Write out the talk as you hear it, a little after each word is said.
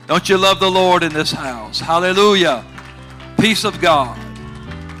Don't you love the Lord in this house? Hallelujah. Peace of God.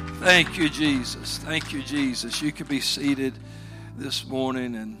 Thank you, Jesus. Thank you, Jesus. You can be seated this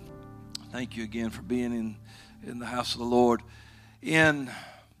morning, and thank you again for being in the house of the Lord. In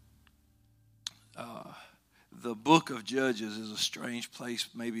the book of Judges is a strange place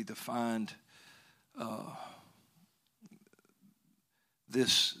maybe to find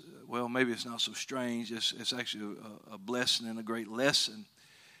this. Well, maybe it's not so strange. It's actually a blessing and a great lesson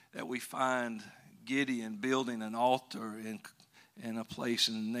that we find Gideon building an altar in a place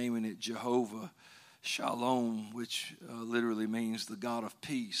and naming it Jehovah Shalom, which literally means the God of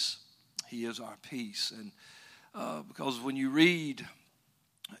peace. He is our peace. And because when you read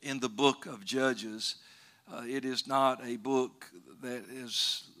in the book of Judges, it is not a book that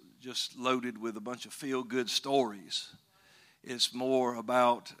is just loaded with a bunch of feel-good stories. It's more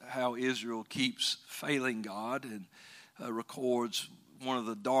about how Israel keeps failing God and records one of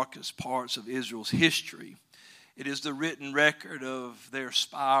the darkest parts of Israel's history. It is the written record of their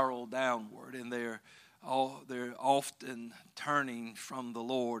spiral downward, and they're often turning from the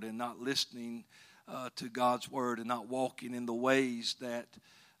Lord and not listening to God's word and not walking in the ways that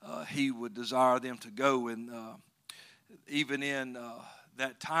He would desire them to go. And even in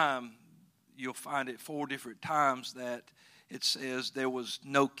that time, you'll find it 4 different times that it says there was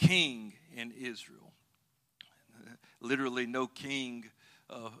no king in Israel. Literally no king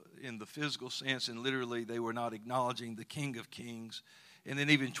in the physical sense, and literally they were not acknowledging the King of Kings. And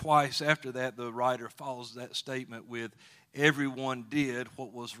then even twice after that, the writer follows that statement with, everyone did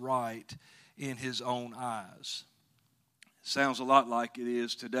what was right in his own eyes. It sounds a lot like it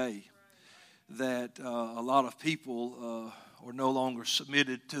is today, that a lot of people are no longer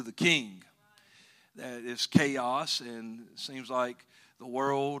submitted to the king. That it's chaos, and it seems like the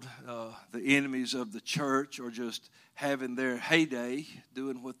world, the enemies of the church are just having their heyday,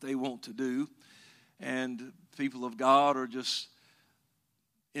 doing what they want to do, and people of God are just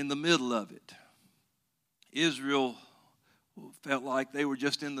in the middle of it. Israel felt like they were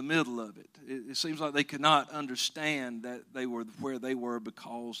just in the middle of it. It seems like they could not understand that they were where they were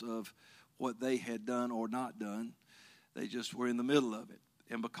because of what they had done or not done. They just were in the middle of it.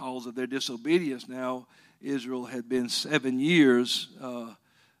 And because of their disobedience, now Israel had been 7 years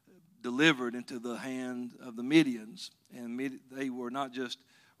delivered into the hand of the Midians. And they were not just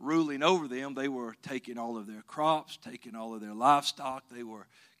ruling over them, they were taking all of their crops, taking all of their livestock. They were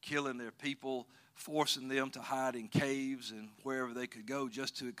killing their people, forcing them to hide in caves and wherever they could go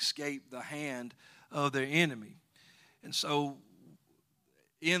just to escape the hand of their enemy. And so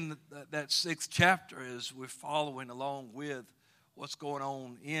in that 6th chapter, as we're following along with what's going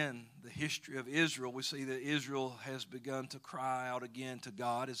on in the history of Israel, we see that Israel has begun to cry out again to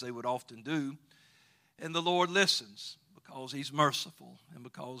God, as they would often do. And the Lord listens because He's merciful and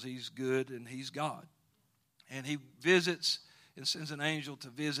because He's good and He's God. And He visits and sends an angel to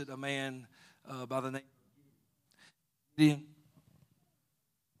visit a man by the name of Gideon.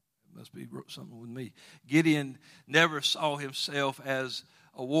 It must be something with me. Gideon never saw himself as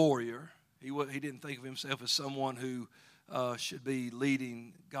a warrior. He didn't think of himself as someone who should be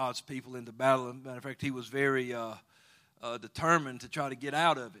leading God's people into battle. As a matter of fact, he was very determined to try to get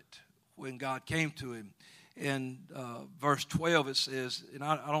out of it when God came to him. In verse 12 it says, and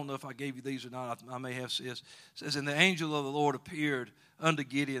I don't know if I gave you these or not, I may have said, it says, and the angel of the Lord appeared unto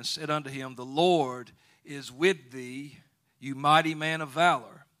Gideon and said unto him, the Lord is with thee, you mighty man of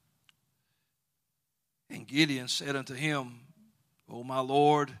valor. And Gideon said unto him, O my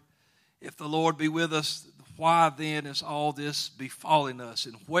Lord, if the Lord be with us, why then is all this befalling us?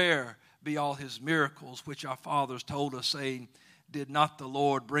 And where be all His miracles which our fathers told us, saying, did not the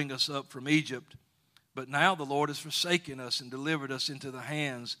Lord bring us up from Egypt? But now the Lord has forsaken us and delivered us into the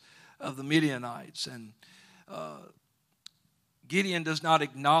hands of the Midianites. And Gideon does not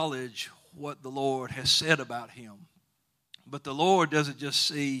acknowledge what the Lord has said about him. But the Lord doesn't just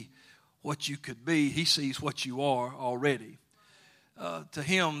see what you could be. He sees what you are already. To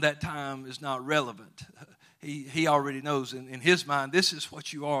him, that time is not relevant. He already knows in his mind, this is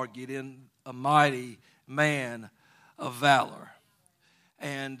what you are, Gideon, a mighty man of valor.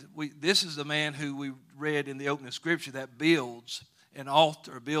 And this is the man who we read in the opening scripture that builds an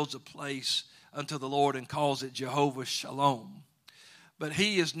altar, builds a place unto the Lord and calls it Jehovah Shalom. But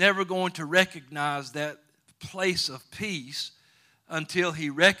he is never going to recognize that place of peace until he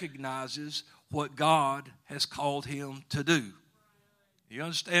recognizes what God has called him to do. You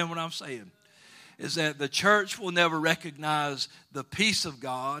understand what I'm saying? Is that the church will never recognize the peace of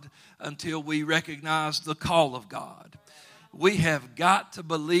God until we recognize the call of God. we have got to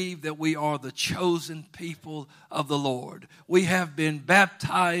believe that we are the chosen people of the Lord. We have been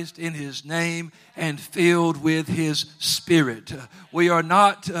baptized in His name and filled with His Spirit. We are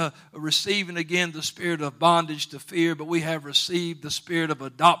not receiving again the spirit of bondage to fear, but we have received the spirit of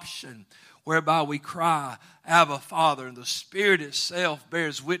adoption, whereby we cry, Abba, Father, and the Spirit itself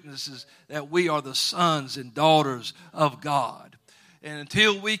bears witnesses that we are the sons and daughters of God. And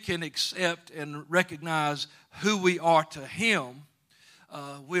until we can accept and recognize who we are to Him,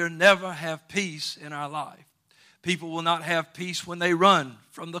 we'll never have peace in our life. People will not have peace when they run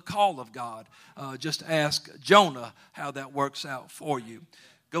from the call of God. Just ask Jonah how that works out for you.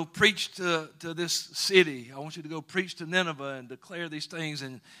 Go preach to this city. I want you to go preach to Nineveh and declare these things.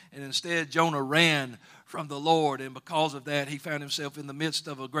 And instead, Jonah ran from the Lord. And because of that, he found himself in the midst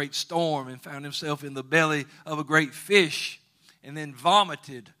of a great storm and found himself in the belly of a great fish and then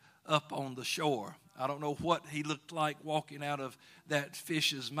vomited up on the shore. I don't know what he looked like walking out of that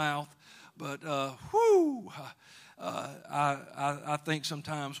fish's mouth. But, I think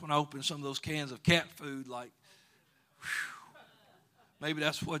sometimes when I open some of those cans of cat food, like, maybe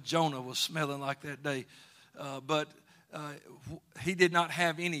that's what Jonah was smelling like that day. But he did not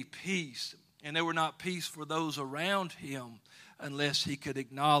have any peace. And there were not peace for those around him unless he could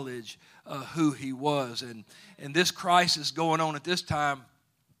acknowledge who he was. And this crisis going on at this time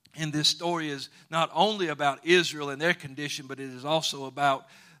in this story is not only about Israel and their condition, but it is also about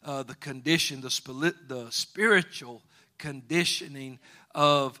the condition, the spiritual conditioning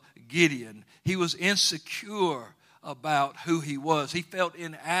of Gideon. He was insecure about who he was. He felt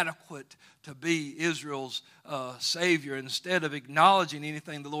inadequate to be Israel's Savior. Instead of acknowledging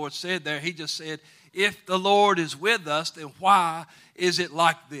anything the Lord said there, he just said, if the Lord is with us, then why is it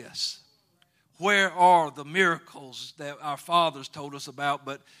like this? Where are the miracles that our fathers told us about?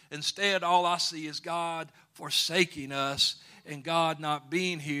 But instead, all I see is God forsaking us and God not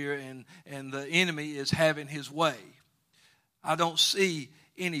being here, and the enemy is having his way. I don't see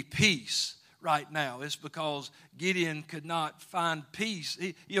any peace right now. It's because Gideon could not find peace.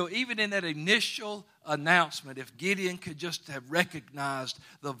 Even in that initial announcement, if Gideon could just have recognized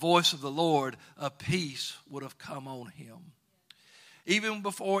the voice of the Lord, a peace would have come on him. Even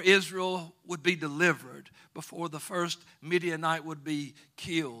before Israel would be delivered, before the first Midianite would be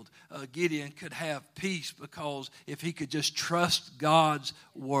killed, Gideon could have peace because if he could just trust God's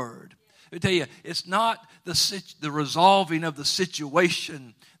word. Let me tell you, it's not the resolving of the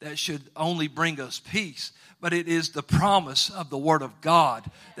situation that should only bring us peace, but it is the promise of the Word of God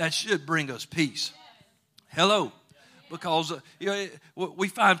that should bring us peace. Hello. Because we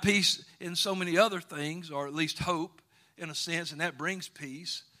find peace in so many other things, or at least hope in a sense, and that brings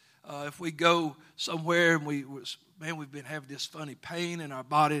peace. If we go somewhere and we've been having this funny pain in our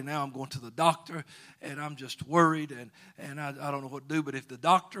body, and now I'm going to the doctor, and I'm just worried, and I don't know what to do. But if the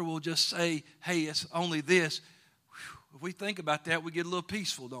doctor will just say, hey, it's only this, if we think about that, we get a little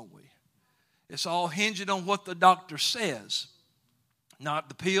peaceful, don't we? It's all hinging on what the doctor says. Not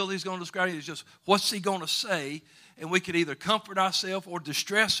the pill he's going to describe, it's just what's he going to say, and we could either comfort ourselves or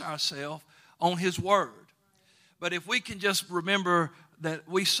distress ourselves on his word. But if we can just remember that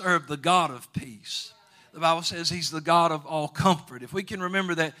we serve the God of peace. The Bible says He's the God of all comfort. If we can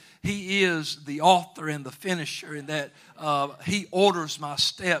remember that He is the author and the finisher, and that He orders my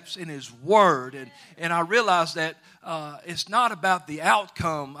steps in His Word. And I realize that it's not about the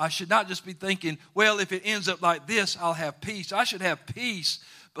outcome. I should not just be thinking, well, if it ends up like this, I'll have peace. I should have peace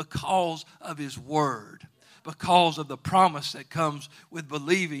because of His Word, because of the promise that comes with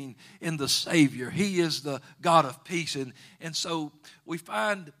believing in the Savior. He is the God of peace. And so we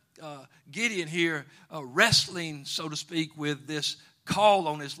find Gideon here wrestling, so to speak, with this call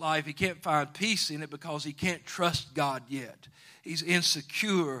on his life. He can't find peace in it because he can't trust God yet. He's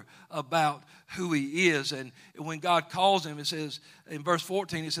insecure about who he is. And when God calls him, it says in verse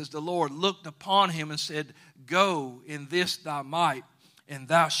 14, it says, the Lord looked upon him and said, go in this thy might, and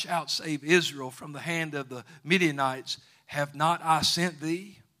thou shalt save Israel from the hand of the Midianites. Have not I sent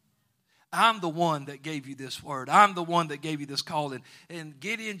thee? I'm the one that gave you this word. I'm the one that gave you this call. And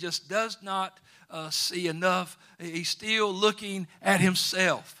Gideon just does not see enough. He's still looking at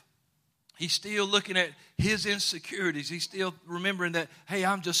himself. He's still looking at his insecurities. He's still remembering that, hey,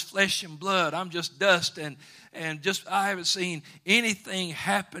 I'm just flesh and blood. I'm just dust. And just I haven't seen anything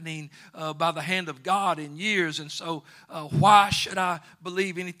happening by the hand of God in years. And so why should I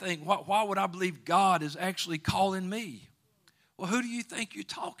believe anything? Why would I believe God is actually calling me? Well, who do you think you're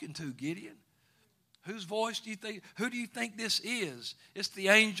talking to, Gideon? Whose voice do you think? Who do you think this is? It's the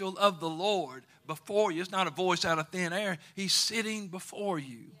angel of the Lord before you. It's not a voice out of thin air. He's sitting before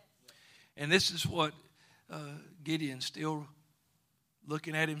you. And this is what Gideon still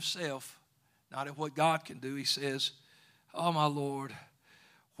looking at himself, not at what God can do. He says, "Oh, my Lord,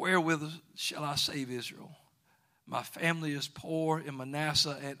 wherewith shall I save Israel? My family is poor in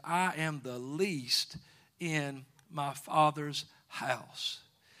Manasseh, and I am the least in my father's house."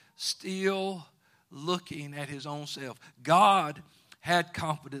 Still looking at his own self. God had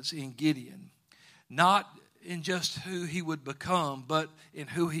confidence in Gideon, not in just who he would become, but in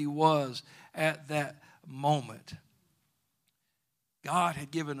who he was at that moment. God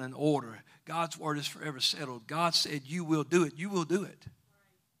had given an order. God's word is forever settled. God said, "You will do it." You will do it.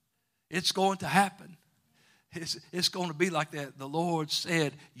 It's going to happen. It's going to be like that. The Lord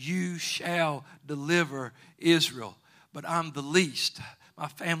said, "You shall deliver Israel." But I'm the least. My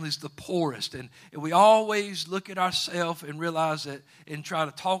family's the poorest. And we always look at ourselves and realize that and try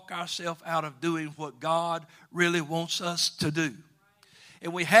to talk ourselves out of doing what God really wants us to do.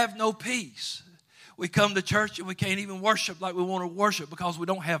 And we have no peace. We come to church and we can't even worship like we want to worship because we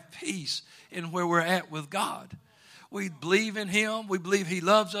don't have peace in where we're at with God. We believe in Him. We believe He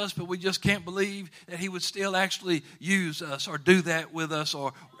loves us, but we just can't believe that He would still actually use us or do that with us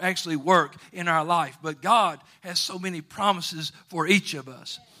or actually work in our life. But God has so many promises for each of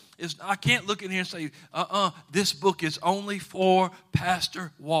us. I can't look in here and say, this book is only for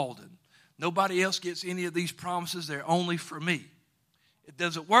Pastor Walden. Nobody else gets any of these promises. They're only for me. It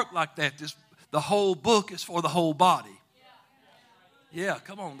doesn't work like that. The whole book is for the whole body. Yeah,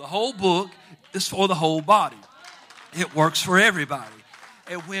 come on. The whole book is for the whole body. It works for everybody.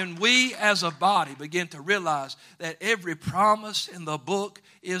 And when we as a body begin to realize that every promise in the book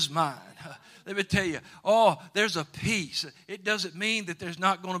is mine, let me tell you, there's a peace. It doesn't mean that there's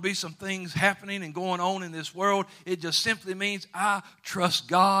not going to be some things happening and going on in this world. It just simply means I trust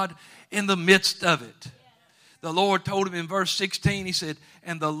God in the midst of it. The Lord told him in verse 16, He said,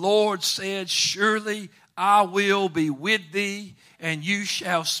 "And the Lord said, Surely I will be with thee, and you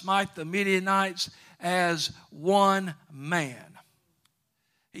shall smite the Midianites as one man."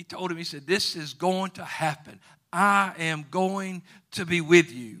 He told him, He said, "This is going to happen. I am going to be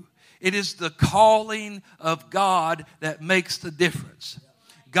with you." It is the calling of God that makes the difference.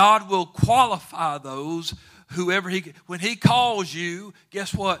 God will qualify those, when He calls you,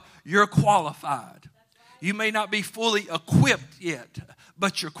 guess what? You're qualified. You may not be fully equipped yet,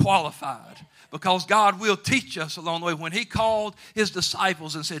 but you're qualified. Because God will teach us along the way. When He called His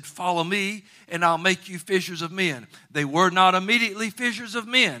disciples and said, "Follow me, and I'll make you fishers of men," they were not immediately fishers of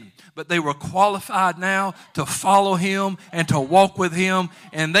men, but they were qualified now to follow Him and to walk with Him.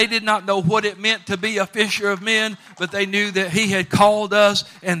 And they did not know what it meant to be a fisher of men, but they knew that He had called us,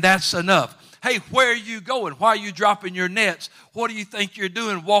 and that's enough. Hey, where are you going? Why are you dropping your nets? What do you think you're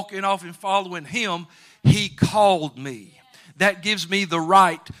doing walking off and following Him? He called me. That gives me the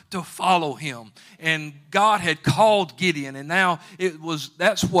right to follow Him. And God had called Gideon, and now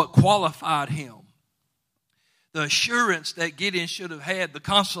that's what qualified him. The assurance that Gideon should have had, the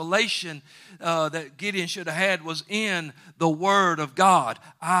consolation that Gideon should have had was in the Word of God.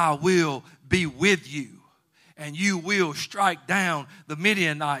 I will be with you, and you will strike down the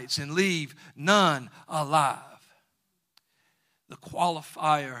Midianites and leave none alive. The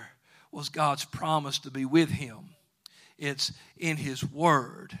qualifier was God's promise to be with him. It's in His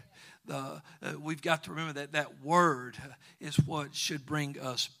Word. We've got to remember that Word is what should bring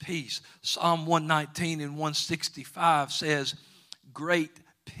us peace. Psalm 119 and 165 says, "Great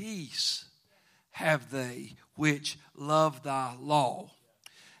peace have they which love thy law,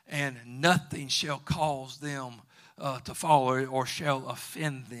 and nothing shall cause them to fall or shall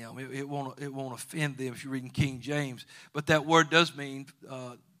offend them." It won't offend them if you're reading King James. But that word does mean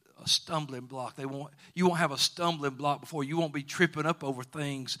a stumbling block. You won't have a stumbling block before. You won't be tripping up over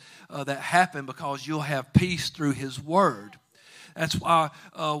things that happen because you'll have peace through His Word. That's why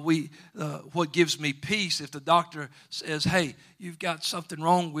what gives me peace, if the doctor says, "Hey, you've got something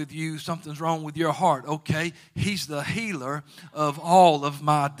wrong with you, something's wrong with your heart." Okay, He's the healer of all of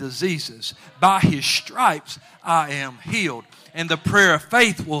my diseases. By His stripes I am healed. And the prayer of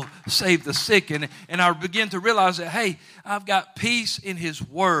faith will save the sick. And I begin to realize that, hey, I've got peace in His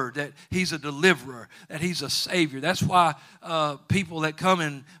Word, that He's a deliverer, that He's a Savior. That's why people that come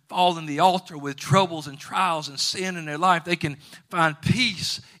and fall in the altar with troubles and trials and sin in their life, they can find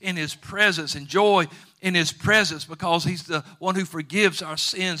peace in His presence and joy in His presence, because He's the one who forgives our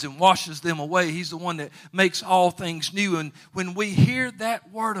sins and washes them away. He's the one that makes all things new. And when we hear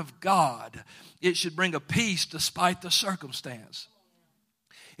that Word of God, it should bring a peace despite the circumstance.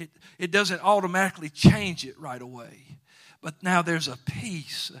 It doesn't automatically change it right away. But now there's a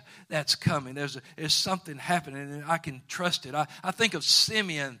peace that's coming. There's something happening, and I can trust it. I think of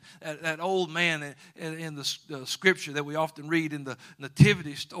Simeon, that old man in the scripture that we often read in the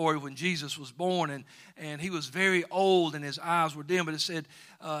nativity story when Jesus was born, and he was very old and his eyes were dim. But it said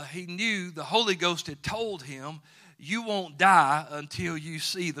he knew the Holy Ghost had told him, you won't die until you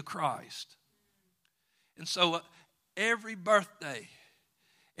see the Christ. And so every birthday,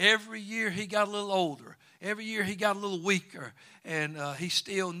 every year he got a little older. Every year he got a little weaker, and he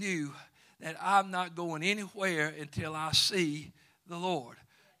still knew that I'm not going anywhere until I see the Lord.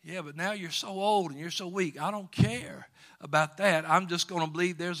 Yeah, but now you're so old and you're so weak. I don't care about that. I'm just going to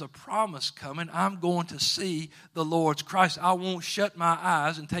believe there's a promise coming. I'm going to see the Lord's Christ. I won't shut my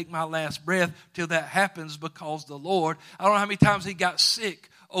eyes and take my last breath till that happens, because the Lord, I don't know how many times he got sick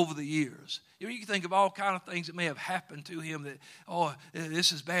over the years. You can think of all kind of things that may have happened to him that, oh,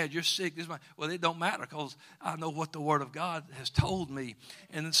 this is bad, you're sick. Well, it don't matter, because I know what the Word of God has told me.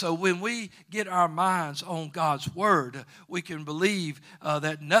 And so when we get our minds on God's Word, we can believe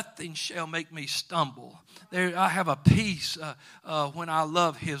that nothing shall make me stumble. I have a peace when I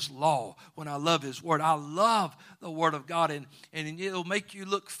love His law, when I love His Word. I love the Word of God, and it'll make you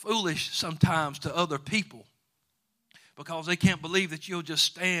look foolish sometimes to other people, because they can't believe that you'll just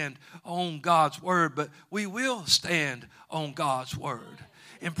stand on God's Word. But we will stand on God's Word.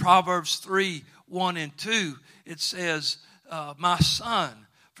 In Proverbs 3:1 and 2, it says, my son,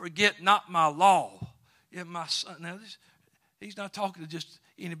 forget not my law. Yeah, my son. Now, he's not talking to just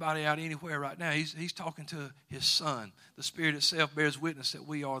anybody out anywhere right now. He's talking to his son. The Spirit itself bears witness that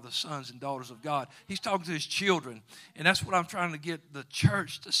we are the sons and daughters of God. He's talking to his children. And that's what I'm trying to get the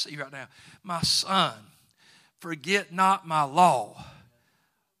church to see right now. My son, forget not my law.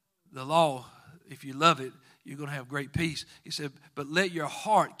 The law, if you love it, you're going to have great peace. He said, but let your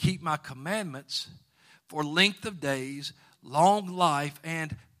heart keep my commandments, for length of days, long life,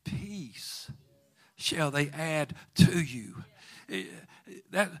 and peace shall they add to you.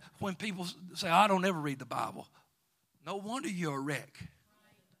 That when people say, I don't ever read the Bible, no wonder you're a wreck.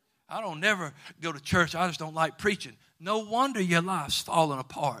 I don't never go to church. I just don't like preaching. No wonder your life's falling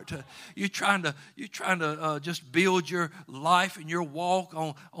apart. You're trying to just build your life and your walk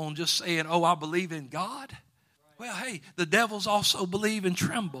on just saying, oh, I believe in God. Well, hey, the devils also believe and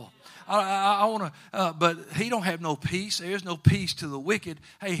tremble. I want to, but he don't have no peace. There's no peace to the wicked.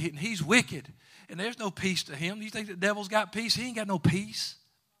 Hey, he's wicked, and there's no peace to him. You think the devil's got peace? He ain't got no peace.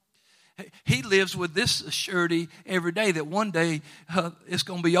 He lives with this surety every day that one day it's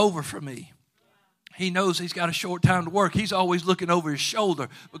going to be over for me. He knows he's got a short time to work. He's always looking over his shoulder,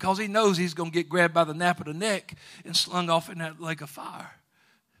 because he knows he's going to get grabbed by the nape of the neck and slung off in that lake of fire.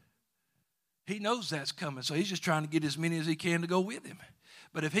 He knows that's coming, so he's just trying to get as many as he can to go with him.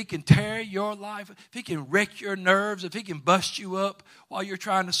 But if he can tear your life, if he can wreck your nerves, if he can bust you up while you're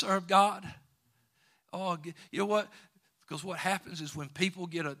trying to serve God, oh, you know what? Because what happens is when people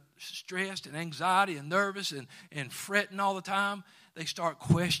get stressed and anxiety and nervous and fretting all the time, they start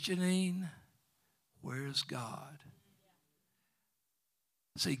questioning, where's God?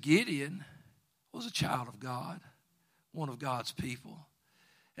 See, Gideon was a child of God, one of God's people.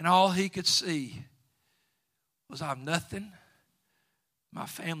 And all he could see was, I'm nothing. My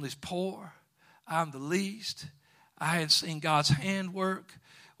family's poor. I'm the least. I hadn't seen God's hand work.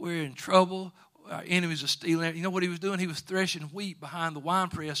 We're in trouble. Our enemies are stealing. You know what he was doing? He was threshing wheat behind the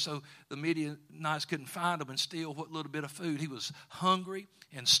winepress so the Midianites couldn't find him and steal what little bit of food. He was hungry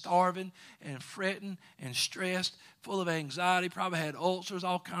and starving and fretting and stressed, full of anxiety, probably had ulcers,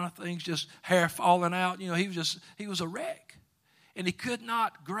 all kind of things, just hair falling out. You know, he was a wreck. And he could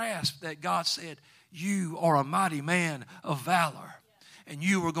not grasp that God said, you are a mighty man of valor, and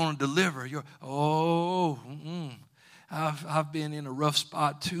you are going to deliver. I've been in a rough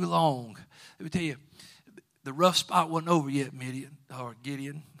spot too long. Let me tell you, the rough spot wasn't over yet,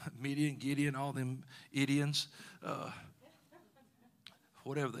 Gideon, all them Idians,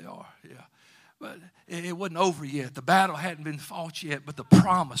 whatever they are, yeah. But it wasn't over yet. The battle hadn't been fought yet, but the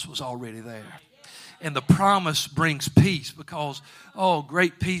promise was already there. And the promise brings peace, because, oh,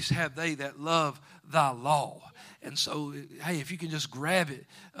 great peace have they that love thy law. And so, hey, if you can just grab it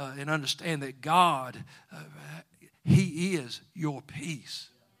and understand that God, He is your peace.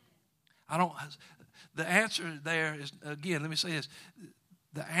 The answer there is, again, let me say this.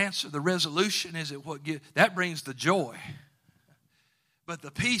 The answer, the resolution is that brings the joy. But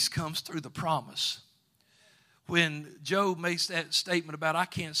the peace comes through the promise. When Job makes that statement about, I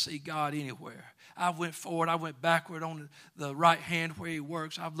can't see God anywhere. I went forward, I went backward on the right hand where He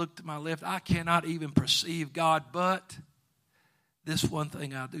works. I've looked to my left. I cannot even perceive God, but this one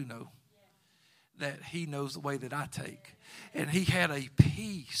thing I do know, that he knows the way that I take. And he had a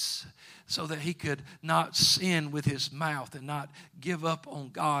peace so that he could not sin with his mouth and not give up on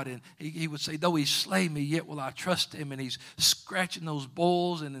God. And he would say, though he slay me, yet will I trust him. And he's scratching those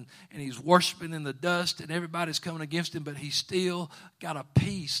bulls and he's worshiping in the dust and everybody's coming against him, but he still got a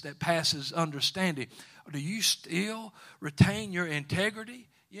peace that passes understanding. Do you still retain your integrity?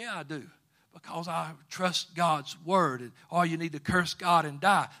 Yeah, I do. Because I trust God's word. And all you need to curse God and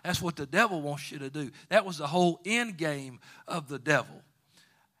die. That's what the devil wants you to do. That was the whole end game of the devil.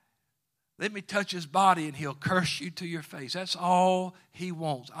 Let me touch his body and he'll curse you to your face. That's all he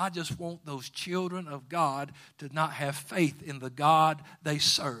wants. I just want those children of God to not have faith in the God they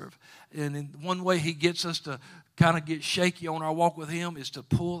serve. And in one way he gets us to kind of get shaky on our walk with him is to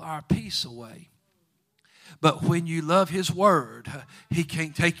pull our peace away. But when you love his word, he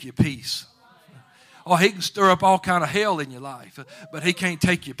can't take your peace. Oh, he can stir up all kind of hell in your life, but he can't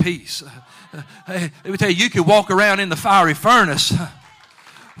take your peace. Hey, let me tell you, you could walk around in the fiery furnace.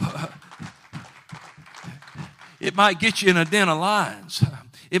 It might get you in a den of lions.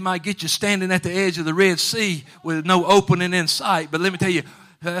 It might get you standing at the edge of the Red Sea with no opening in sight. But let me tell you,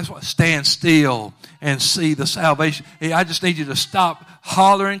 that's what, stand still and see the salvation. Hey, I just need you to stop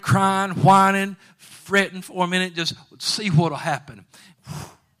hollering, crying, whining, fretting for a minute. Just see what will happen.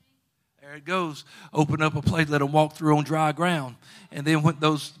 There it goes. Open up a place, let them walk through on dry ground. And then when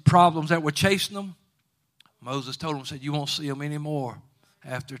those problems that were chasing them, Moses told them, said, you won't see them anymore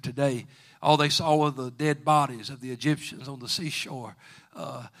after today. All they saw were the dead bodies of the Egyptians on the seashore.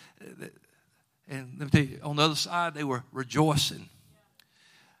 And let me tell you, on the other side, they were rejoicing.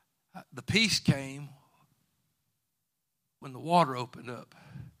 The peace came when the water opened up.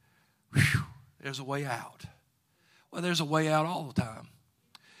 Whew, there's a way out. Well, there's a way out all the time.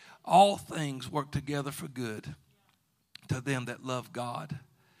 All things work together for good to them that love God.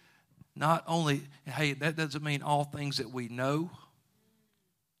 Not only, hey, that doesn't mean all things that we know,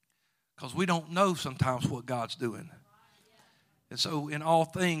 because we don't know sometimes what God's doing. And so in all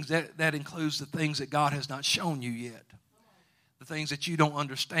things, that includes the things that God has not shown you yet. The things that you don't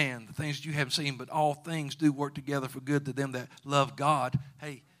understand, the things that you haven't seen, but all things do work together for good to them that love God.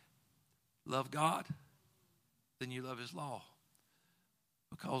 Hey, love God, then you love his law.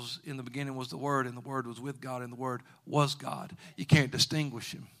 Because in the beginning was the Word, and the Word was with God, and the Word was God. You can't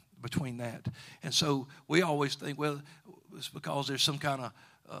distinguish him between that. And so we always think, well, it's because there's some kind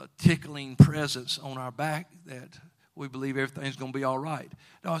of tickling presence on our back that we believe everything's going to be all right.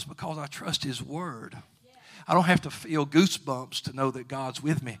 No, it's because I trust his word. I don't have to feel goosebumps to know that God's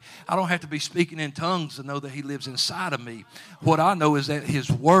with me. I don't have to be speaking in tongues to know that he lives inside of me. What I know is that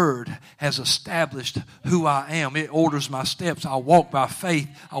his word has established who I am. It orders my steps. I walk by faith.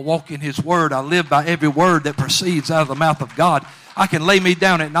 I walk in his word. I live by every word that proceeds out of the mouth of God. I can lay me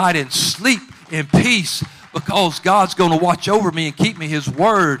down at night and sleep in peace because God's going to watch over me and keep me. His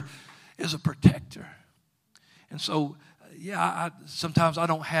word is a protector. And so, sometimes I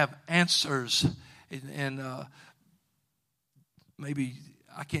don't have answers. And maybe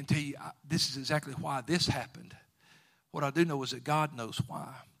I can't tell you this is exactly why this happened. What I do know is that God knows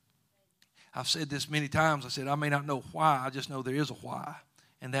why. I've said this many times. I said, I may not know why. I just know there is a why.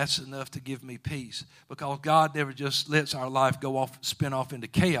 And that's enough to give me peace. Because God never just lets our life go off, spin off into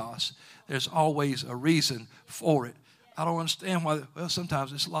chaos. There's always a reason for it. I don't understand why. Well,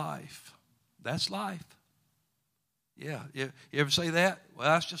 sometimes it's life. That's life. Yeah. You ever say that? Well,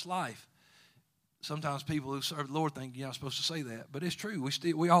 that's just life. Sometimes people who serve the Lord think you're not supposed to say that. But it's true.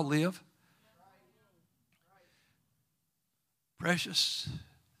 We all live. Precious.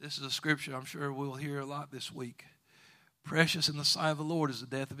 This is a scripture I'm sure we'll hear a lot this week. Precious in the sight of the Lord is the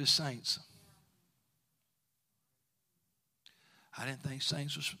death of his saints. I didn't think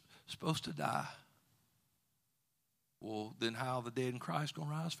saints were supposed to die. Well, then how are the dead in Christ going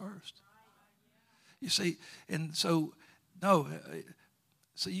to rise first? You see, and so, no,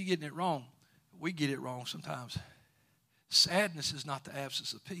 so you're getting it wrong. We get it wrong sometimes. Sadness is not the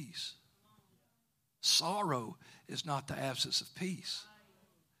absence of peace. Sorrow is not the absence of peace.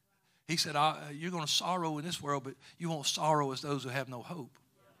 He said, you're going to sorrow in this world, but you won't sorrow as those who have no hope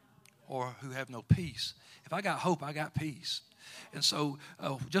or who have no peace. If I got hope, I got peace. And so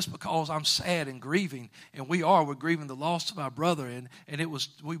just because I'm sad and grieving, and we're grieving the loss of our brother, and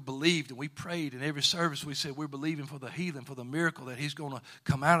we believed and we prayed in every service. We said we're believing for the healing, for the miracle that he's going to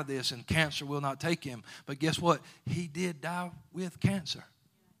come out of this and cancer will not take him. But guess what? He did die with cancer.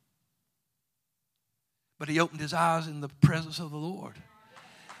 But he opened his eyes in the presence of the Lord.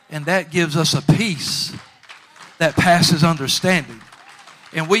 And that gives us a peace that passes understanding.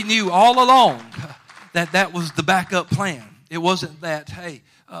 And we knew all along that was the backup plan. It wasn't that, hey,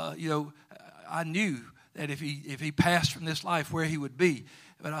 I I knew that if he passed from this life, where he would be.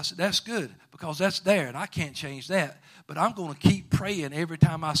 But I said, that's good, because that's there, and I can't change that. But I'm going to keep praying every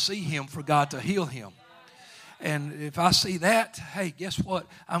time I see him for God to heal him. And if I see that, hey, guess what?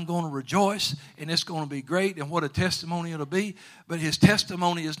 I'm going to rejoice, and it's going to be great, and what a testimony it'll be. But his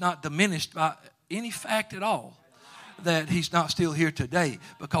testimony is not diminished by any fact at all that he's not still here today,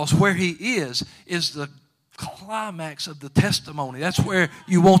 because where he is the climax of the testimony. That's where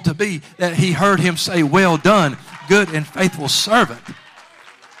you want to be, that he heard him say, well done, good and faithful servant.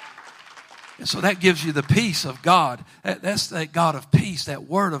 And so that gives you the peace of God. That's that God of peace, that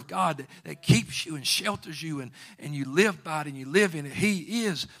word of God that keeps you and shelters you, and you live by it and you live in it. He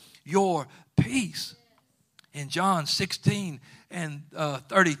is your peace. In John 16 and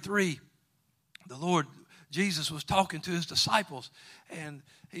 33, the Lord Jesus was talking to his disciples, and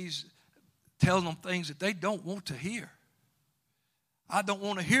he's telling them things that they don't want to hear. I don't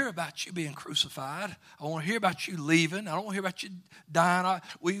want to hear about you being crucified. I want to hear about you leaving. I don't want to hear about you dying.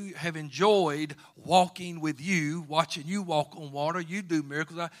 We have enjoyed walking with you, watching you walk on water. You do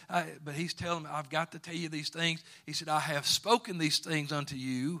miracles. But he's telling me, I've got to tell you these things. He said, I have spoken these things unto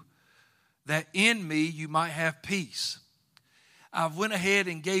you, that in me you might have peace. I've went ahead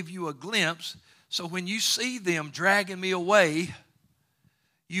and gave you a glimpse, so when you see them dragging me away,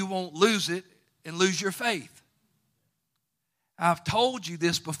 you won't lose it and lose your faith. I've told you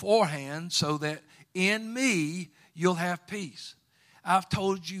this beforehand so that in me you'll have peace. I've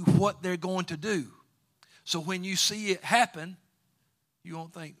told you what they're going to do. So when you see it happen, you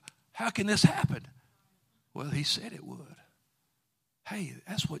won't think, how can this happen? Well, he said it would. Hey,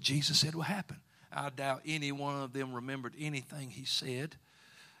 that's what Jesus said would happen. I doubt any one of them remembered anything he said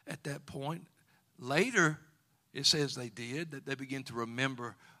at that point. Later, it says they did, that they began to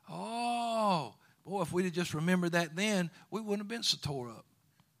remember, oh, boy, if we'd have just remembered that then, we wouldn't have been so tore up.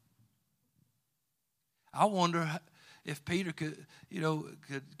 I wonder if Peter could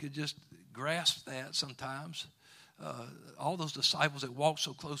just grasp that sometimes. All those disciples that walked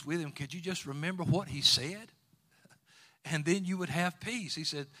so close with him, could you just remember what he said? And then you would have peace. He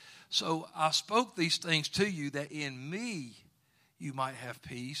said, so I spoke these things to you that in me you might have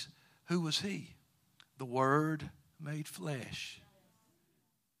peace. Who was he? The Word made flesh.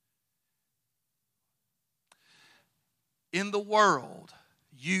 In the world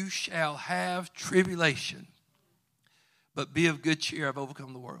you shall have tribulation, but be of good cheer, I've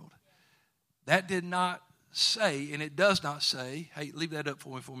overcome the world. That did not say, and it does not say, hey, leave that up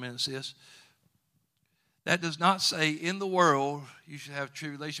for me for a minute, sis. That does not say, in the world you should have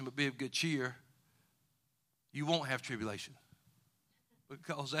tribulation, but be of good cheer. You won't have tribulation.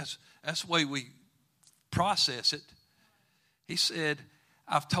 Because that's the way we process it. He said,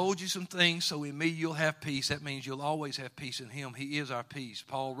 I've told you some things, so in me you'll have peace. That means you'll always have peace in him. He is our peace.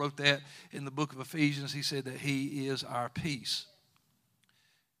 Paul wrote that in the book of Ephesians. He said that he is our peace.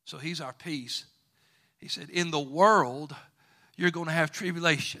 So he's our peace. He said, in the world, you're going to have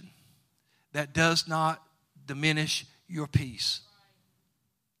tribulation. That does not diminish your peace.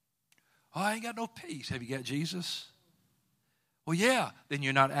 Oh, I ain't got no peace. Have you got Jesus? Well, yeah, then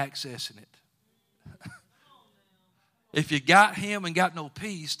you're not accessing it. If you got him and got no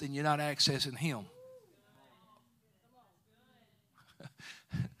peace, then you're not accessing him.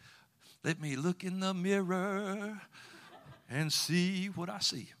 Let me look in the mirror and see what I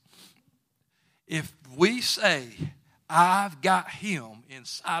see. If we say, I've got him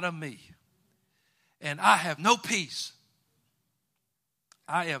inside of me and I have no peace,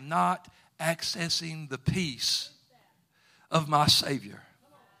 I am not accessing the peace of my Savior,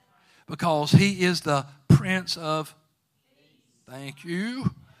 because he is the Prince of Thank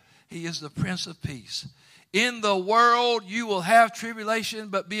you. He is the Prince of Peace. In the world you will have tribulation,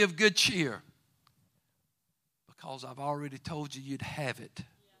 but be of good cheer, because I've already told you you'd have it.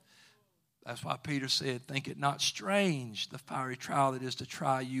 That's why Peter said, think it not strange, the fiery trial that is to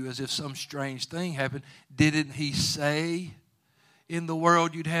try you, as if some strange thing happened. Didn't he say in the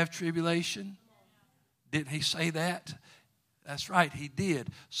world you'd have tribulation? Didn't he say that? That's right, he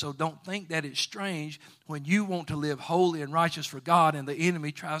did. So don't think that it's strange when you want to live holy and righteous for God and the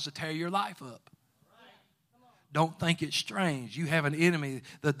enemy tries to tear your life up. Don't think it's strange. You have an enemy,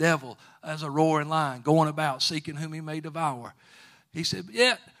 the devil, as a roaring lion, going about seeking whom he may devour. He said,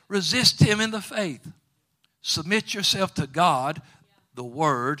 yet resist him in the faith. Submit yourself to God, the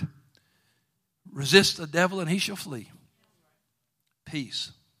Word. Resist the devil and he shall flee.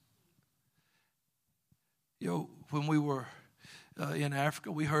 Peace. When we were in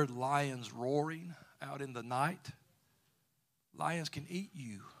Africa, we heard lions roaring out in the night. Lions can eat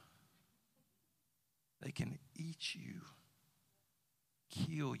you. They can eat you,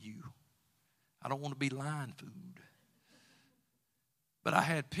 kill you. I don't want to be lion food. But I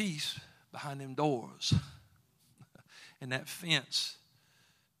had peace behind them doors. And that fence,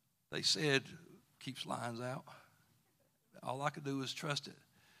 they said, keeps lions out. All I could do was trust it.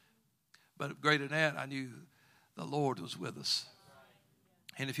 But greater than that, I knew the Lord was with us.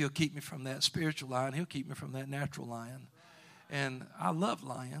 And if he'll keep me from that spiritual lion, he'll keep me from that natural lion. And I love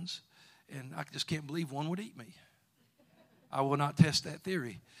lions, and I just can't believe one would eat me. I will not test that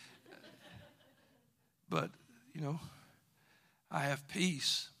theory. But, I have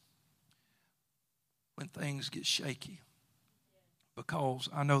peace when things get shaky because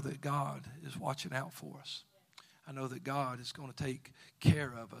I know that God is watching out for us. I know that God is going to take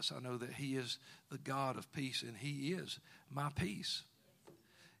care of us. I know that he is the God of peace, and he is my peace.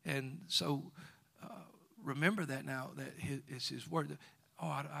 And so remember that now, that it's his word.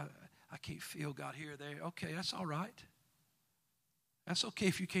 I can't feel God here or there. Okay, that's all right. That's okay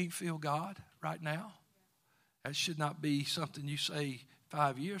if you can't feel God right now. That should not be something you say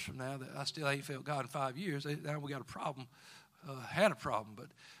 5 years from now, that I still ain't felt God in 5 years. Now we got a problem, had a problem. But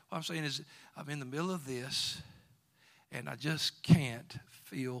what I'm saying is I'm in the middle of this, and I just can't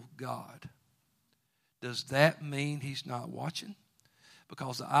feel God. Does that mean he's not watching?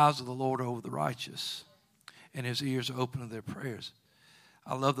 Because the eyes of the Lord are over the righteous, and his ears are open to their prayers.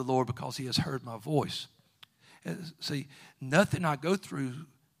 I love the Lord because he has heard my voice. See, nothing I go through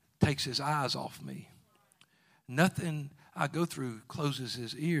takes his eyes off me. Nothing I go through closes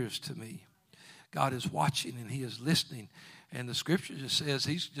his ears to me. God is watching and he is listening. And the scripture just says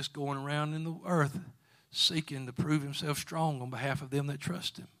he's just going around in the earth seeking to prove himself strong on behalf of them that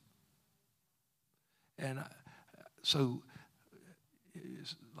trust him. And so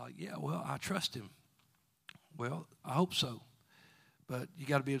it's like, yeah, well, I trust him. Well, I hope so. But you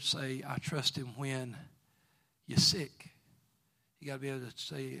got to be able to say, I trust him when you're sick. You got to be able to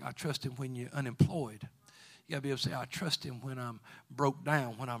say, I trust him when you're unemployed. You got to be able to say, I trust him when I'm broke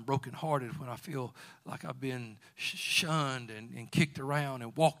down, when I'm brokenhearted, when I feel like I've been shunned and kicked around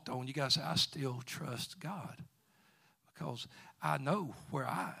and walked on. You got to say, I still trust God because I know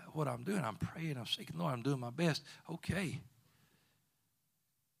what I'm doing. I'm praying, I'm seeking the Lord, I'm doing my best. Okay.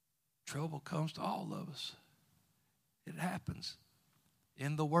 Trouble comes to all of us. It happens.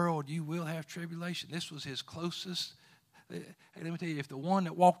 In the world, you will have tribulation. This was his closest. Hey, let me tell you, if the one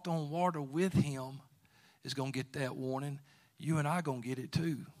that walked on water with him is going to get that warning, you and I are going to get it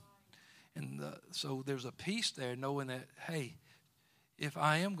too. And so there's a peace there knowing that, hey, if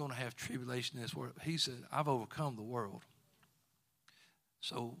I am going to have tribulation in this world, he said, I've overcome the world.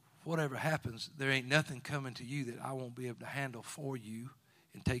 So whatever happens, there ain't nothing coming to you that I won't be able to handle for you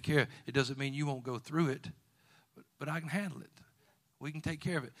and take care of. It doesn't mean you won't go through it, but I can handle it. We can take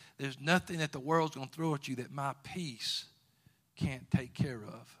care of it. There's nothing that the world's going to throw at you that my peace can't take care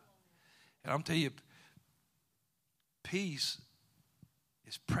of. And I'm telling you, peace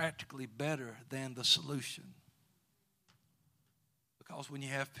is practically better than the solution. Because when you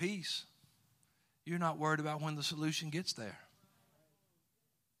have peace, you're not worried about when the solution gets there.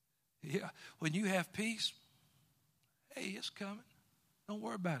 Yeah, when you have peace, hey, it's coming. Don't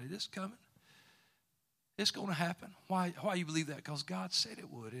worry about it. It's coming. It's going to happen. Why you believe that? Because God said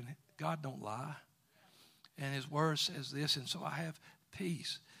it would, and God don't lie. And his word says this, and so I have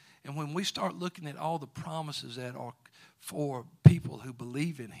peace. And when we start looking at all the promises that are for people who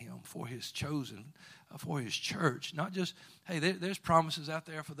believe in him, for his chosen, for his church, not just, hey, there's promises out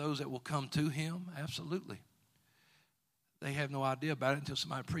there for those that will come to him. Absolutely. They have no idea about it until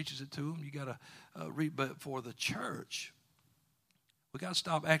somebody preaches it to them. You got to read. But for the church, we got to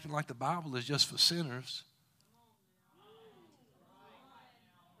stop acting like the Bible is just for sinners.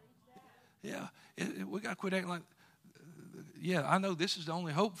 Yeah, we got to quit acting like, yeah, I know this is the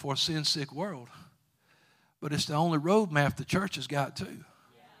only hope for a sin-sick world, but it's the only roadmap the church has got too.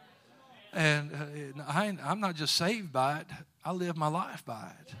 And I'm not just saved by it, I live my life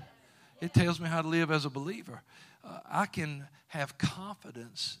by it. It tells me how to live as a believer. I can have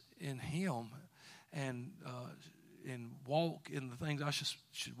confidence in him and walk in the things I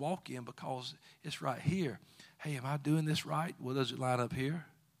should walk in because it's right here. Hey, am I doing this right? Well, does it line up here?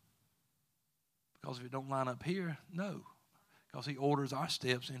 Because if it don't line up here, no. Because he orders our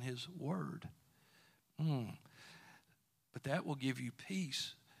steps in his word. But that will give you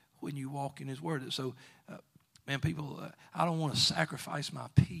peace when you walk in his word. So, people, I don't want to sacrifice my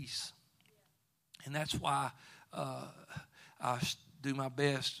peace. And that's why I do my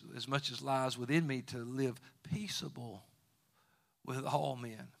best, as much as lies within me, to live peaceable with all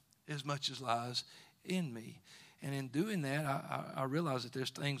men, as much as lies in me. And in doing that, I realize that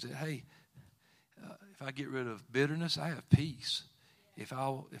there's things that, hey, if I get rid of bitterness, I have peace. if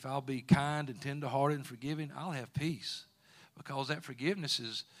I'll be kind and tenderhearted and forgiving, I'll have peace, because that forgiveness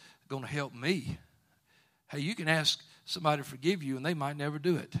is going to help me. Hey, you can ask somebody to forgive you, and they might never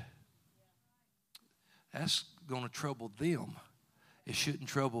do it. That's going to trouble them. It shouldn't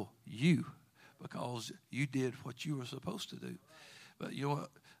trouble you, because you did what you were supposed to do. But you know what?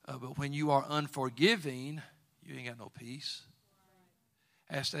 But when you are unforgiving, you ain't got no peace.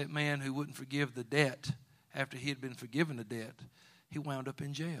 Ask that man who wouldn't forgive the debt after he had been forgiven the debt. He wound up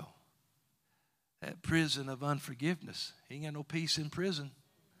in jail. That prison of unforgiveness. He ain't got no peace in prison.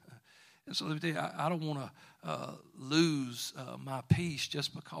 And so let me tell you, I don't want to lose my peace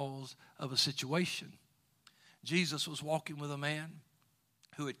just because of a situation. Jesus was walking with a man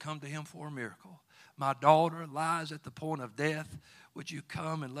who had come to him for a miracle. My daughter lies at the point of death. Would you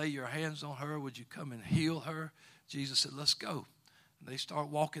come and lay your hands on her? Would you come and heal her? Jesus said, let's go. And they start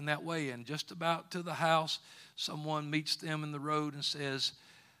walking that way, and just about to the house, someone meets them in the road and says,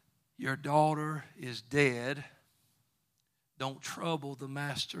 your daughter is dead. Don't trouble the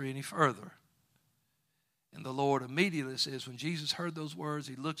master any further. And the Lord immediately says, when Jesus heard those words,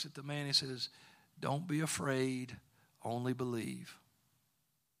 he looks at the man and he says, don't be afraid, only believe.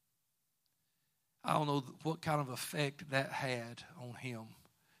 I don't know what kind of effect that had on him.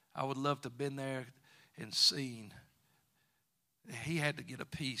 I would love to have been there and seen. He had to get a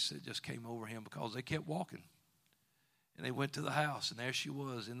peace that just came over him, because they kept walking. And they went to the house, and there she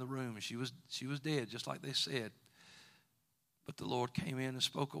was in the room. And she was dead, just like they said. But the Lord came in and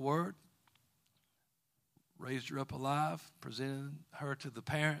spoke a word, raised her up alive, presented her to the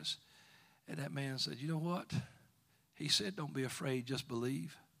parents. And that man said, you know what? He said, don't be afraid, just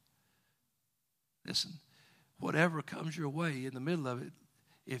believe. Listen, whatever comes your way in the middle of it,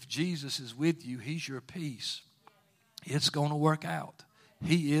 if Jesus is with you, he's your peace. It's going to work out.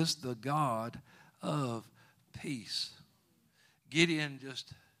 He is the God of peace. Gideon,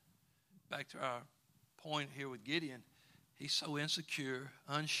 just back to our point here with Gideon, he's so insecure,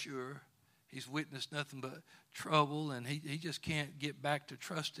 unsure. He's witnessed nothing but trouble, and he just can't get back to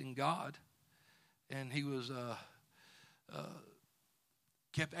trusting God. And he was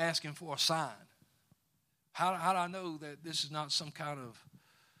kept asking for a sign. How do I know that this is not some kind of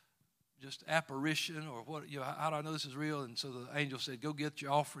just apparition, or what? How do I know this is real? And so the angel said, go get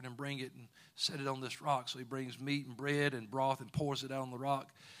your offering and bring it and set it on this rock. So he brings meat and bread and broth and pours it out on the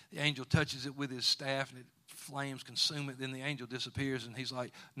rock. The angel touches it with his staff, and flames consume it. Then the angel disappears, and he's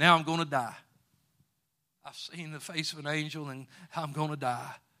like, now I'm going to die. I've seen the face of an angel, and I'm going to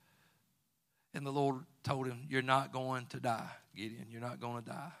die. And the Lord told him, you're not going to die, Gideon. You're not going to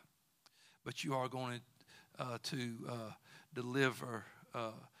die. But you are going to deliver.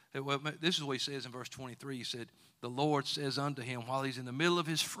 This is what he says in verse 23. He said, the Lord says unto him, while he's in the middle of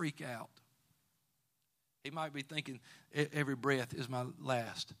his freak out, he might be thinking, every breath is my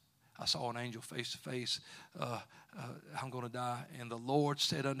last. I saw an angel face to face. I'm going to die. And the Lord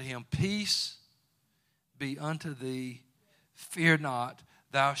said unto him, peace be unto thee. Fear not,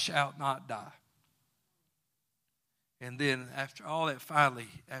 thou shalt not die. And then after all that, finally,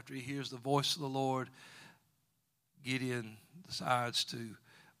 after he hears the voice of the Lord, Gideon decides to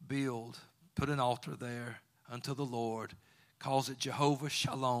put an altar there unto the Lord, calls it Jehovah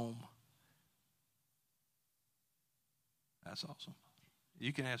Shalom. That's awesome.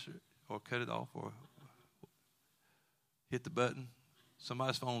 You can answer it or cut it off or hit the button.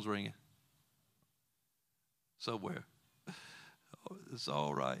 Somebody's phone's ringing somewhere. It's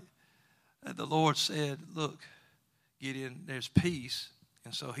all right. And the Lord said, look, Gideon, there's peace.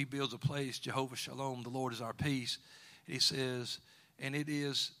 And so he builds a place, Jehovah Shalom, the Lord is our peace. He says, and it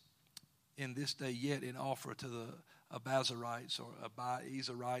is in this day yet an offer to the Abazarites or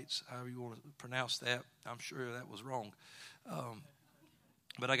Abiezerites, however you want to pronounce that. I'm sure that was wrong.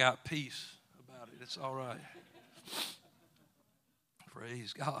 But I got peace about it. It's all right.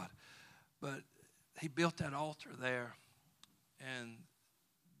 Praise God. But he built that altar there, and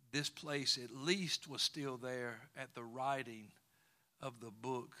this place at least was still there at the writing of the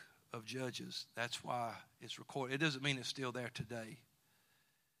book of Judges. That's why it's recorded. It doesn't mean it's still there today.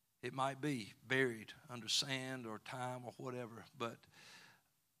 It might be buried under sand or time or whatever, but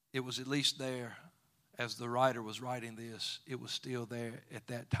it was at least there as the writer was writing this. It was still there at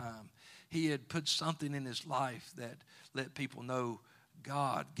that time. He had put something in his life that let people know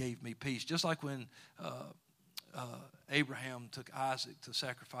God gave me peace. Just like when Abraham took Isaac to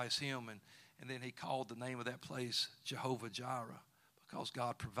sacrifice him, and then he called the name of that place Jehovah Jireh, because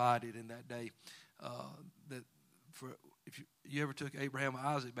God provided in that day. If you ever took Abraham and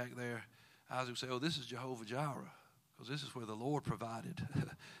Isaac back there, Isaac would say, oh, this is Jehovah Jireh, because this is where the Lord provided.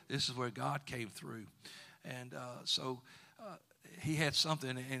 This is where God came through. And so he had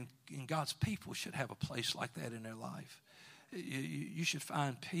something, and God's people should have a place like that in their life. You should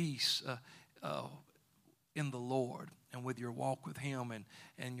find peace in the Lord and with your walk with Him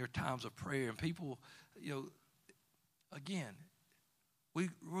and your times of prayer. And people, again,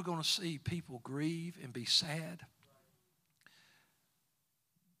 we're going to see people grieve and be sad.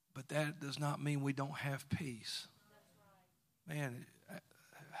 But that does not mean we don't have peace. Man,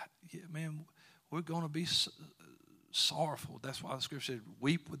 we're going to be sorrowful. That's why the Scripture said,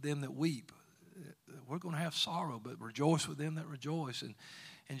 weep with them that weep. We're going to have sorrow, but rejoice with them that rejoice.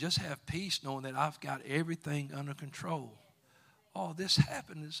 And just have peace knowing that I've got everything under control. Oh, this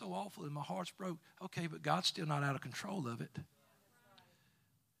happened. It's so awful and my heart's broke. Okay, but God's still not out of control of it.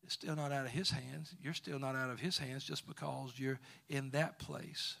 It's still not out of His hands. You're still not out of His hands just because you're in that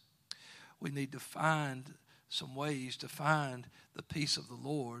place. We need to find some ways to find the peace of the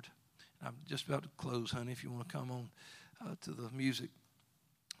Lord. I'm just about to close, honey, if you want to come on to the music.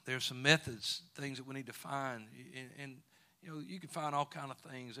 There's some methods, things that we need to find. And you can find all kind of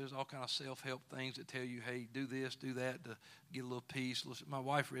things. There's all kind of self-help things that tell you, hey, do this, do that to get a little peace. My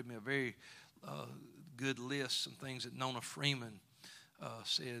wife read me a very good list, some things that Nona Freeman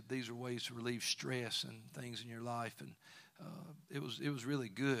said. These are ways to relieve stress and things in your life. And it was really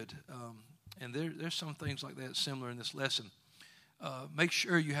good. And there's some things like that similar in this lesson. Make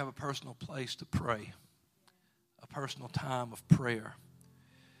sure you have a personal place to pray, a personal time of prayer.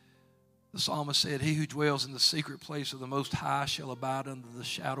 The psalmist said, he who dwells in the secret place of the Most High shall abide under the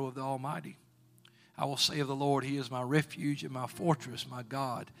shadow of the Almighty. I will say of the Lord, He is my refuge and my fortress, my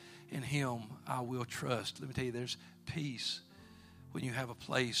God. In Him I will trust. Let me tell you, there's peace when you have a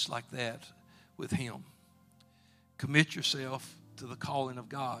place like that with Him. Commit yourself to the calling of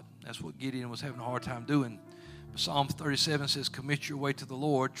God. That's what Gideon was having a hard time doing. Psalm 37 says, commit your way to the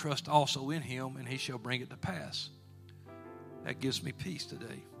Lord, trust also in Him, and He shall bring it to pass. That gives me peace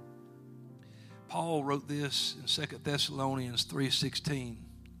today. Paul wrote this in 2 Thessalonians 3:16.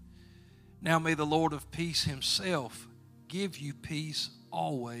 Now may the Lord of peace Himself give you peace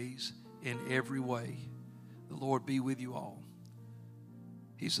always in every way. The Lord be with you all.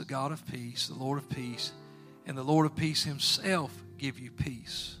 He's the God of peace, the Lord of peace, and the Lord of peace Himself give you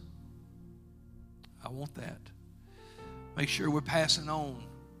peace. I want that. Make sure we're passing on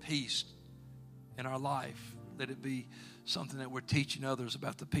peace in our life. Let it be something that we're teaching others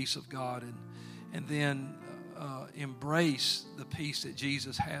about the peace of God, and then embrace the peace that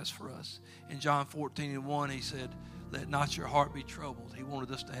Jesus has for us. In John 14:1, He said, let not your heart be troubled. He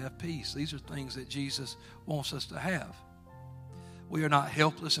wanted us to have peace. These are things that Jesus wants us to have. We are not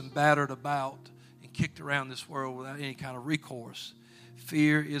helpless and battered about and kicked around this world without any kind of recourse.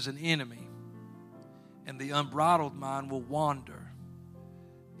 Fear is an enemy, and the unbridled mind will wander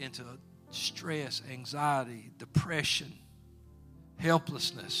into stress, anxiety, depression,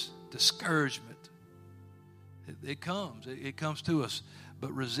 helplessness, discouragement. It comes to us,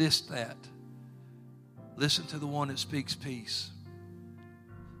 but resist that. Listen to the one that speaks peace.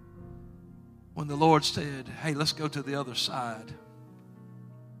 When the Lord said, hey, let's go to the other side,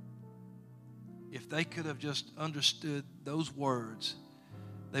 if they could have just understood those words,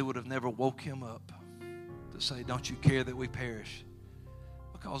 they would have never woke him up to say, don't you care that we perish?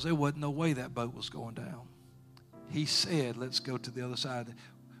 Because there wasn't no way that boat was going down. He said, let's go to the other side.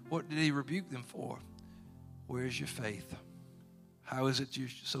 What did He rebuke them for? Where is your faith? How is it you're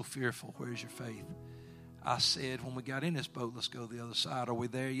so fearful? Where is your faith? I said when we got in this boat, let's go to the other side. Are we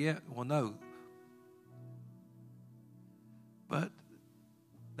there yet? Well, no. But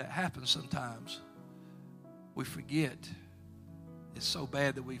that happens sometimes. We forget. It's so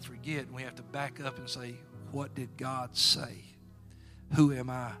bad that we forget, and we have to back up and say, what did God say? Who am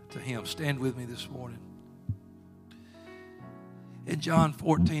I to Him? Stand with me this morning. In John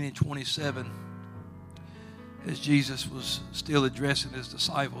 14:27, as Jesus was still addressing His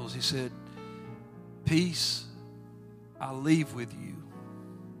disciples, He said, peace I leave with you.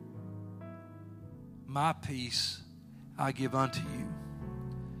 My peace I give unto you.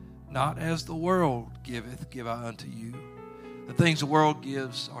 Not as the world giveth, give I unto you. The things the world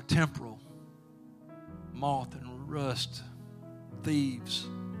gives are temporal. Moth and rust, thieves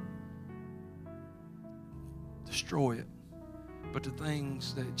destroy it. But the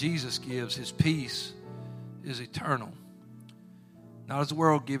things that Jesus gives, His peace, is eternal. Not as the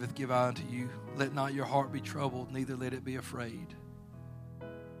world giveth, give I unto you. Let not your heart be troubled, neither let it be afraid.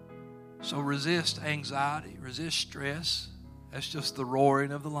 So resist anxiety, resist stress. That's just the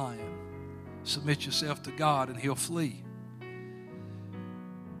roaring of the lion. Submit yourself to God and He'll flee.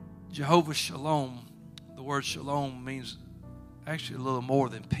 Jehovah Shalom, the word shalom means actually a little more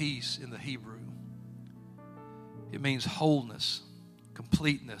than peace in the Hebrew. It means wholeness,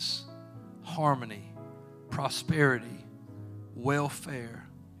 completeness, harmony, prosperity, welfare,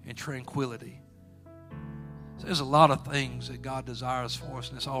 and tranquility. So there's a lot of things that God desires for us,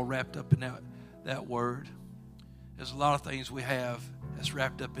 and it's all wrapped up in that word. There's a lot of things we have that's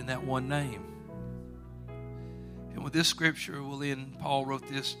wrapped up in that one name. And with this scripture, Paul wrote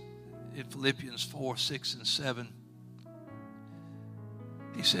this in Philippians 4, 6, and 7.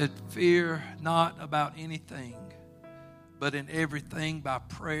 He said, "Fear not about anything, but in everything by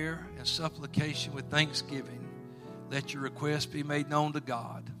prayer and supplication with thanksgiving, let your requests be made known to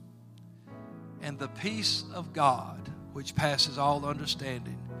God. And the peace of God, which passes all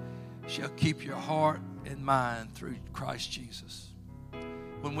understanding, shall keep your heart and mind through Christ Jesus."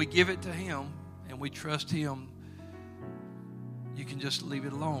 When we give it to Him and we trust Him, you can just leave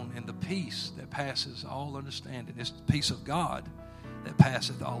it alone. And the peace that passes all understanding, it's the peace of God that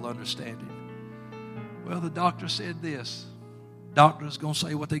passeth all understanding. Well, the doctor said this. Doctor's going to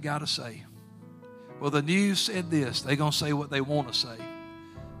say what they got to say. Well, the news said this. They're going to say what they want to say.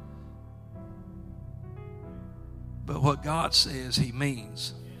 But what God says, He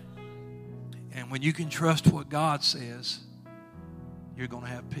means. And when you can trust what God says, you're going to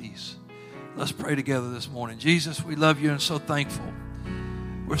have peace. Let's pray together this morning. Jesus, we love you and so thankful.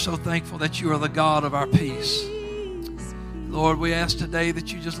 We're so thankful that you are the God of our peace. Lord, we ask today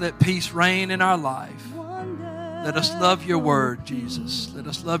that you just let peace reign in our life. Let us love your word, Jesus. Let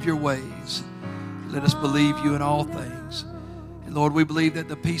us love your ways. Let us believe you in all things. And Lord, we believe that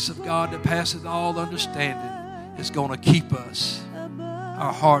the peace of God that passeth all understanding is going to keep us,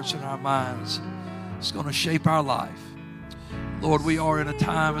 our hearts and our minds. It's going to shape our life. Lord, we are in a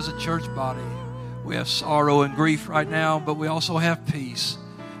time as a church body. We have sorrow and grief right now, but we also have peace,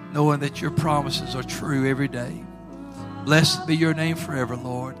 knowing that your promises are true every day. Blessed be your name forever,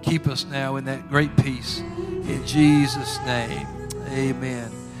 Lord. Keep us now in that great peace. In Jesus' name,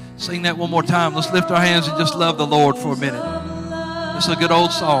 amen. Sing that one more time. Let's lift our hands and just love the Lord for a minute. It's a good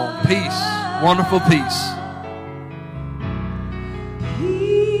old song. Peace, wonderful peace.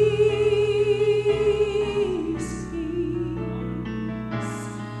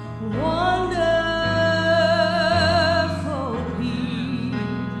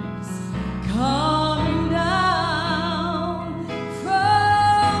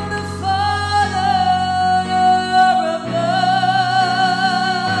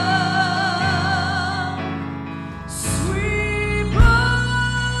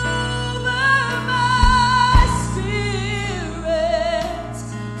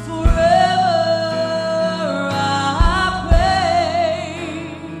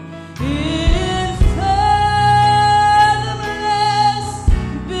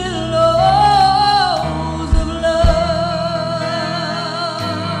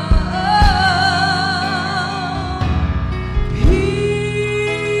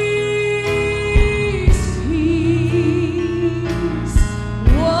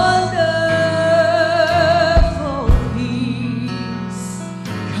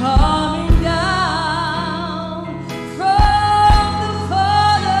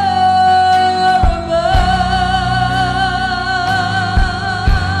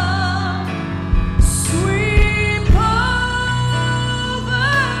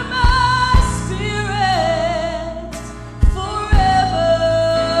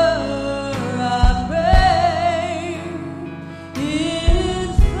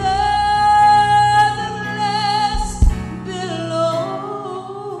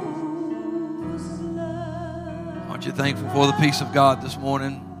 Thankful for the peace of God this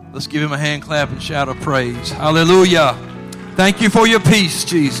morning. Let's give him a hand clap and shout of praise. Hallelujah. Thank you for your peace,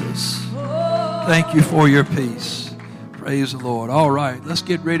 Jesus. Thank you for your peace. Praise the Lord. All right, let's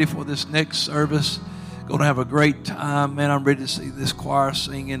get ready for this next service. Going to have a great time. Man, I'm ready to see this choir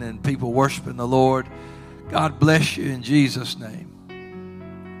singing and people worshiping the Lord. God bless you in Jesus' name.